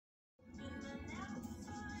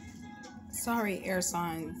Sorry, air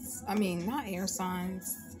signs. I mean, not air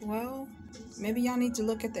signs. Well, maybe y'all need to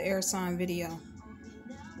look at the air sign video.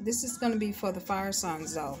 This is going to be for the fire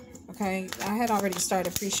signs, though. Okay, I had already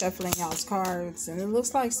started pre-shuffling y'all's cards, and it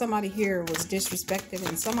looks like somebody here was disrespected,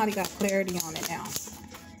 and somebody got clarity on it now.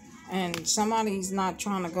 And somebody's not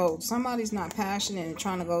passionate and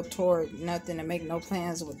trying to go toward nothing and make no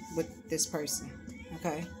plans with this person.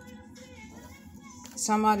 Okay.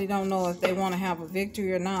 Somebody don't know if they want to have a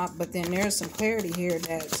victory or not, but then there's some clarity here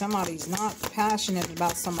that somebody's not passionate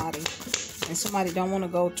about somebody, and somebody don't want to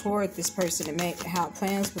go toward this person and have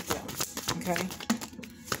plans with them. Okay.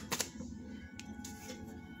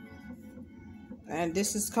 And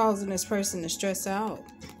this is causing this person to stress out.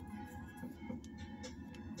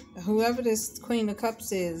 Whoever this Queen of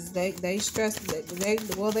Cups is, they stress, they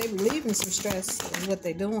relieve in some stress is what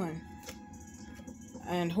they're doing.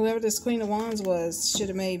 And whoever this Queen of Wands was should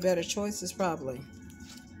have made better choices, probably.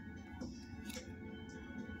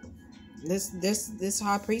 This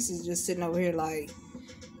High Priest is just sitting over here like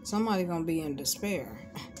somebody gonna be in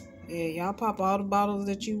despair. Yeah, y'all pop all the bottles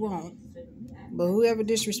that you want, but whoever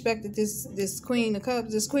disrespected this Queen of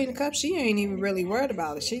Cups, she ain't even really worried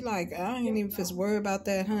about it. She like, I ain't even just worried about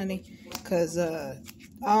that, honey, cause I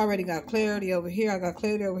already got clarity over here. I got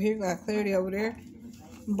clarity over here. Got clarity over there.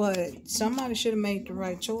 But somebody should have made the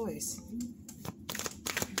right choice.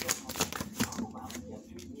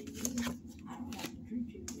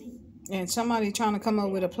 And somebody trying to come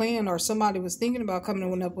up with a plan, or somebody was thinking about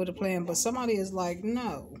coming up with a plan, but somebody is like,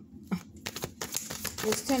 no.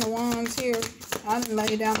 This Ten of Wands here, I didn't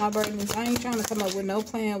lay down my burdens. I ain't trying to come up with no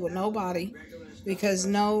plan with nobody, because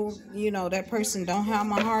that person don't have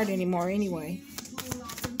my heart anymore anyway.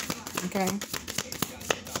 Okay?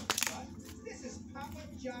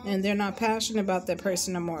 And they're not passionate about that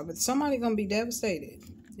person no more. But somebody gonna be devastated.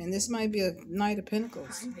 And this might be a Knight of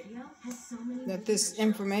Pentacles. That this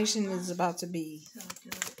information is about to be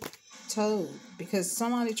told. Because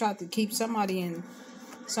somebody tried to keep somebody in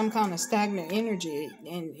some kind of stagnant energy.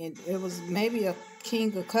 And it was maybe a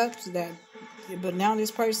King of Cups but now this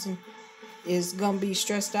person is gonna be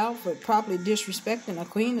stressed out for probably disrespecting a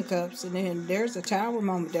Queen of Cups. And then there's a Tower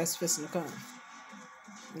moment that's fixing to come.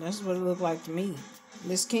 And that's what it looked like to me.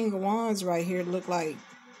 This King of Wands right here look like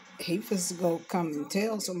he supposed to go come and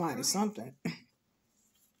tell somebody something.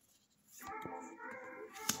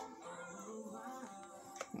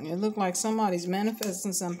 It look like somebody's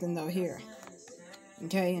manifesting something though here.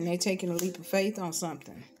 Okay, and they taking a leap of faith on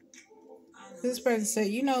something. This person said,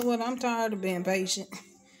 you know what, I'm tired of being patient.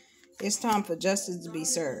 It's time for justice to be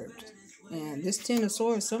served. And this Ten of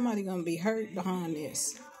Swords, somebody gonna be hurt behind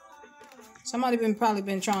this. Somebody probably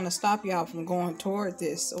been trying to stop y'all from going toward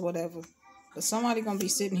this or whatever. But somebody gonna be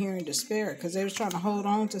sitting here in despair because they was trying to hold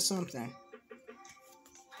on to something.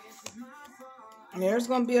 And there's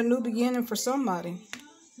gonna be a new beginning for somebody.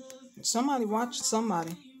 Somebody watching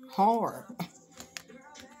somebody hard.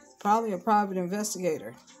 Probably a private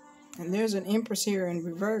investigator. And there's an Empress here in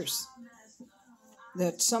reverse.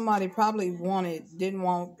 That somebody probably didn't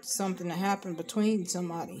want something to happen between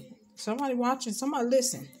somebody. Somebody watching, somebody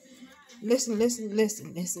listen. Listen.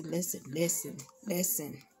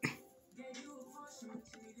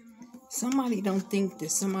 Somebody don't think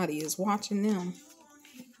that somebody is watching them,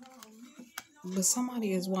 but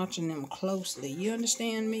somebody is watching them closely. You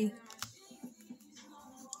understand me?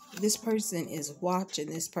 This person is watching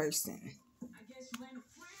this person.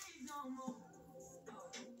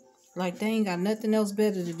 Like they ain't got nothing else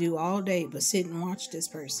better to do all day but sit and watch this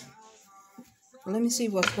person. Let me see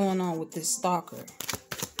what's going on with this stalker.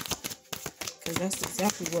 Because that's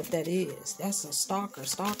exactly what that is. That's a stalker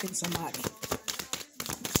stalking somebody.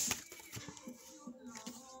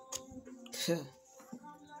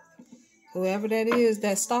 Whoever that is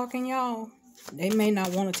that's stalking y'all, they may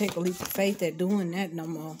not want to take a leap of faith at doing that no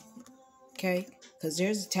more. Okay? Because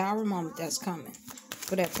there's a Tower moment that's coming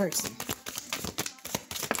for that person.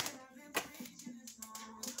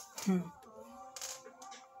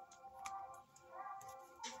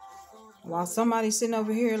 While somebody's sitting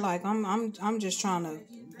over here like I'm just trying to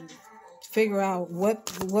figure out what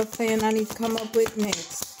plan I need to come up with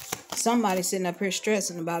next. Somebody sitting up here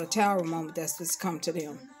stressing about a Tower moment that's just come to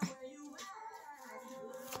them.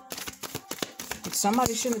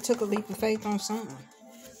 Somebody shouldn't have took a leap of faith on something.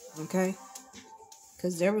 Okay?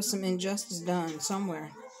 Because there was some injustice done somewhere.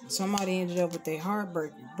 Somebody ended up with their heart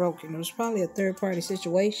broken. It was probably a third-party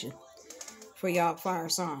situation for y'all fire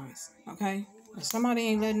signs. Okay? And somebody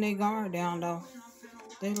ain't letting their guard down, though.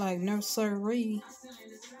 They like, no sirree.